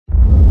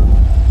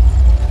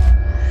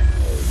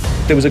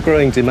There was a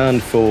growing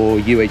demand for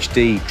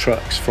UHD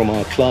trucks from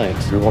our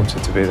clients. We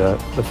wanted to be the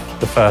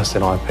first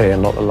in IP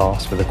and not the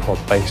last with a quad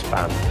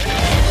baseband.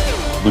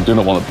 We do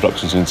not want the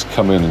production team to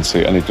come in and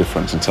see any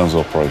difference in terms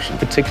of operation.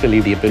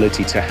 Particularly the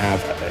ability to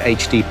have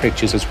HD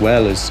pictures as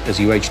well as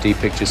UHD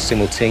pictures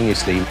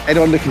simultaneously.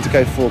 Anyone looking to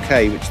go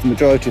 4K, which the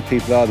majority of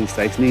people are these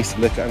days, needs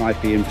to look at an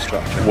IP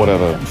infrastructure.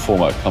 Whatever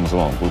format comes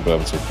along, we'll be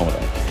able to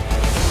accommodate.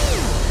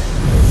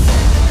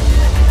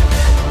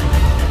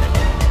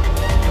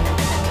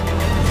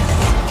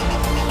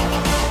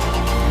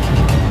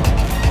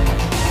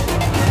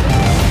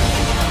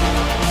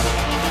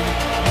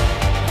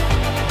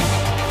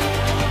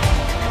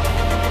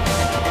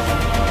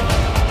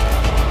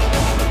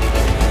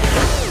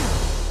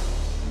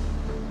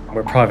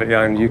 We're a privately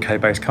owned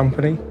UK-based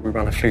company. We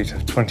run a fleet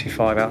of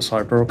 25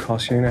 outside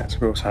broadcast units.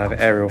 We also have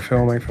aerial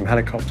filming from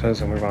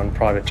helicopters, and we run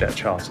private jet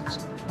charters.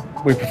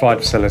 We provide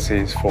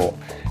facilities for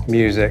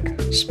music,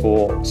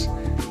 sports,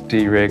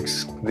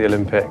 D-rigs, the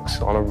Olympics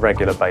on a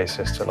regular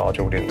basis to large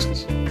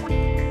audiences.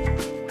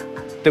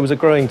 There was a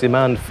growing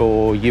demand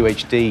for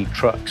UHD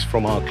trucks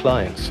from our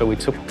clients, so we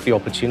took the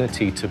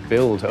opportunity to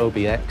build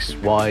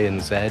OBX, Y and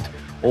Z,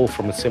 all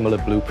from a similar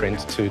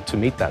blueprint to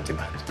meet that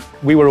demand.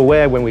 We were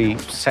aware when we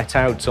set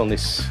out on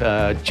this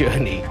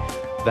journey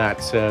that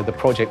the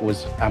project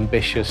was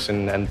ambitious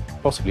and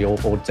possibly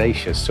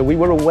audacious. So we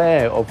were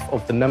aware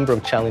of the number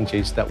of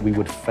challenges that we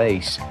would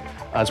face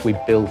as we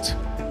built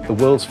the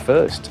world's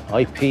first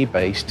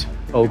IP-based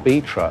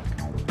OB truck.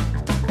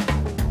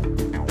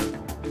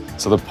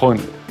 So the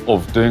point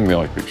of doing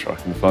the IP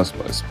truck in the first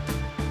place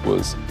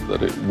was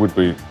that it would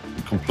be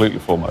completely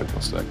format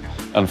agnostic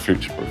and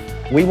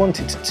future-proof. We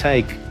wanted to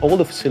take all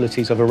the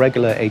facilities of a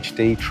regular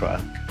HD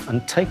truck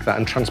and take that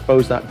and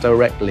transpose that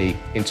directly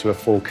into a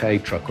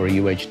 4K truck or a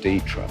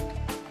UHD truck.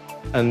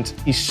 And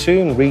you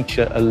soon reach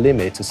a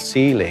limit, a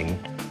ceiling,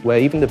 where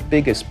even the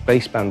biggest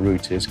baseband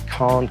routers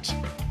can't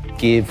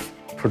give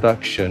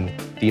production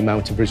the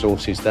amount of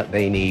resources that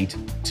they need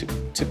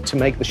to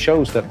make the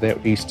shows that they're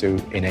used to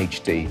in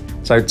HD.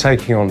 So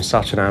taking on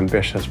such an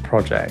ambitious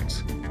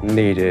project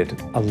needed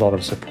a lot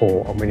of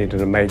support, and we needed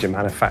a major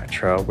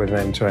manufacturer with an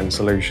end-to-end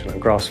solution,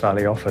 and Grass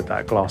Valley offered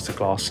that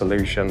glass-to-glass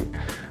solution.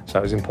 So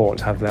it was important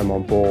to have them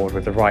on board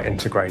with the right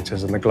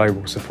integrators and the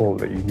global support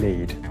that you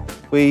need.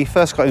 We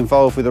first got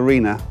involved with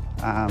Arena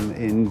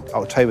in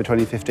October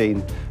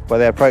 2015, where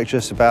they approached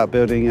us about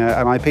building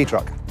an IP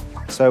truck.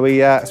 So we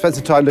spent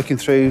some time looking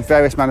through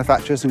various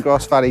manufacturers, and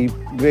Grass Valley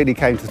really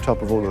came to the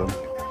top of all of them.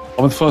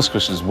 I mean, the first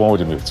question is, why would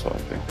you move to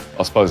IP?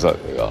 I suppose that,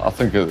 I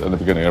think in the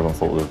beginning everyone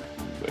thought we were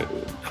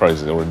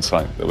crazy or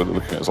insane. They were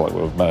looking at us like we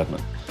were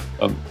madmen.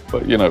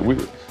 But you know,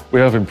 we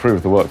have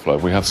improved the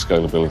workflow, we have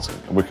scalability,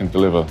 and we can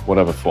deliver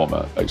whatever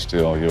format,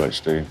 HDR,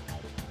 UHD,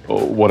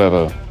 or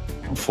whatever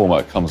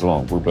format comes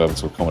along, we'll be able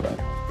to accommodate.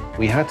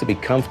 We had to be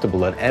comfortable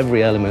that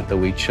every element that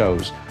we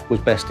chose was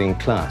best in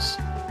class.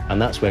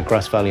 And that's where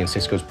Grass Valley and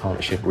Cisco's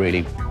partnership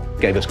really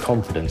gave us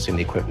confidence in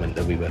the equipment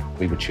that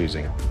we were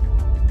choosing.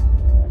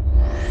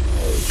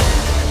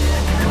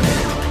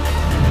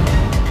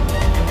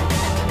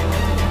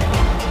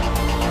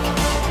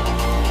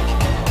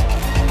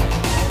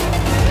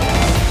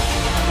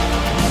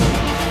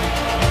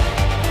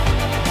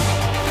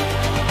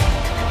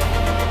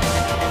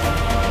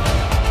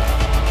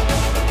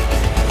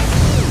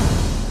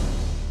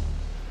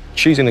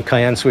 Choosing the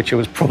Cayenne switcher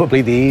was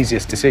probably the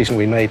easiest decision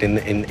we made in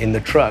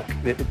the truck.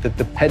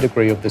 The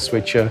pedigree of the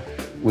switcher,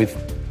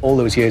 with all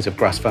those years of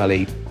Grass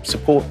Valley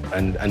support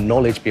and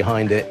knowledge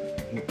behind it,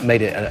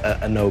 made it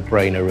a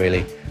no-brainer,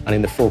 really. And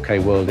in the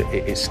 4K world,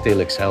 it still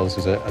excels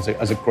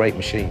as a great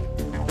machine.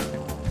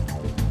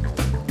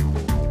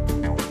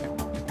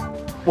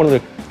 One of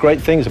the great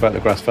things about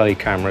the Grass Valley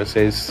cameras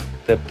is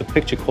that the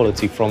picture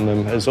quality from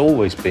them has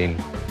always been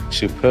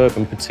superb,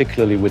 and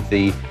particularly with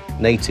the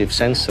native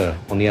sensor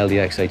on the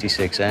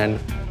LDX86N.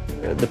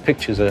 The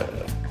pictures are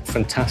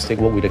fantastic,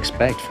 what we'd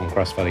expect from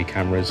Grass Valley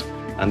cameras,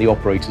 and the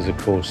operators, of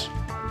course,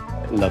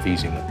 love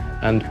using them.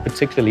 And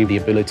particularly the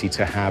ability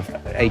to have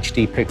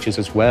HD pictures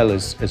as well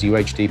as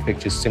UHD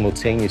pictures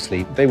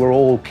simultaneously. They were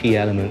all key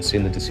elements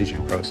in the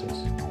decision process.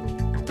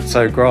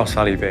 So Grass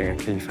Valley, being a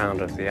key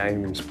founder of the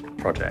AIMS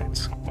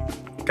project,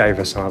 gave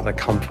us another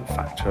comfort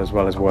factor, as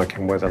well as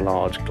working with a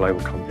large global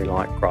company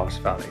like Grass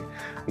Valley,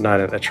 knowing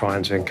that they're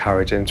trying to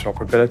encourage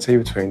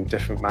interoperability between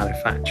different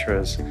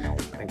manufacturers,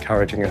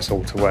 encouraging us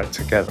all to work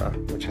together,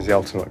 which is the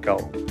ultimate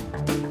goal.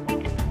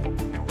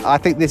 I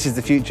think this is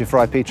the future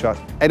for IP truck.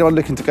 Anyone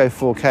looking to go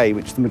 4K,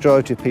 which the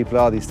majority of people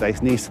are these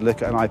days, needs to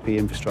look at an IP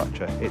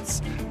infrastructure.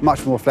 It's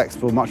much more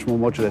flexible, much more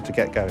modular to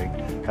get going.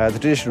 The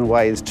traditional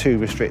way is too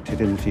restricted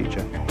in the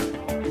future.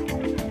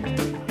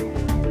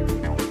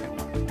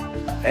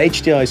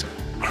 HDR is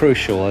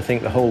crucial. I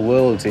think the whole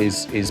world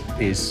is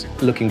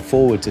looking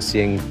forward to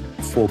seeing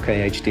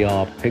 4K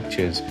HDR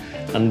pictures.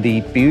 And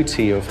the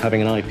beauty of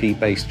having an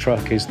IP-based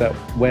truck is that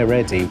we're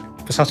ready.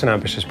 For such an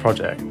ambitious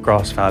project,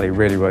 Grass Valley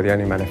really were the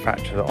only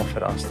manufacturer that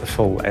offered us the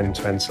full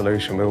end-to-end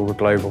solution with all the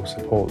global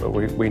support that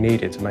we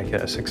needed to make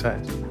it a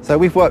success. So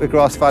we've worked with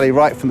Grass Valley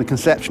right from the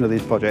conception of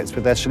these projects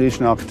with their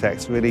solution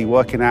architects, really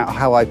working out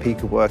how IP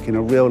could work in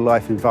a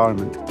real-life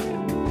environment.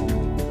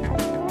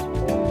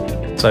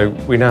 So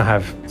we now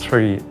have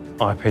 3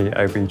 IP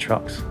OB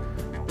trucks.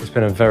 It's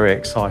been a very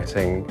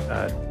exciting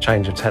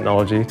change of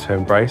technology to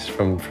embrace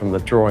from the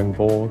drawing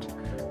board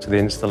to the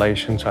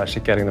installation to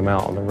actually getting them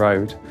out on the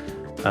road.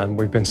 And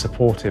we've been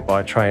supported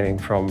by training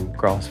from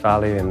Grass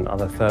Valley and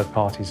other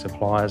third-party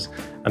suppliers,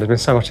 and there's been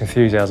so much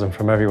enthusiasm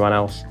from everyone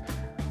else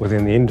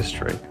within the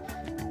industry.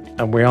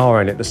 And we are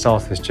only at the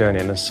start of this journey,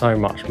 and there's so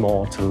much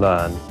more to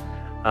learn.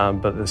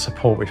 But the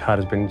support we've had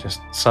has been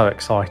just so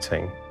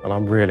exciting, and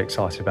I'm really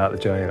excited about the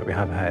journey that we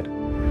have ahead.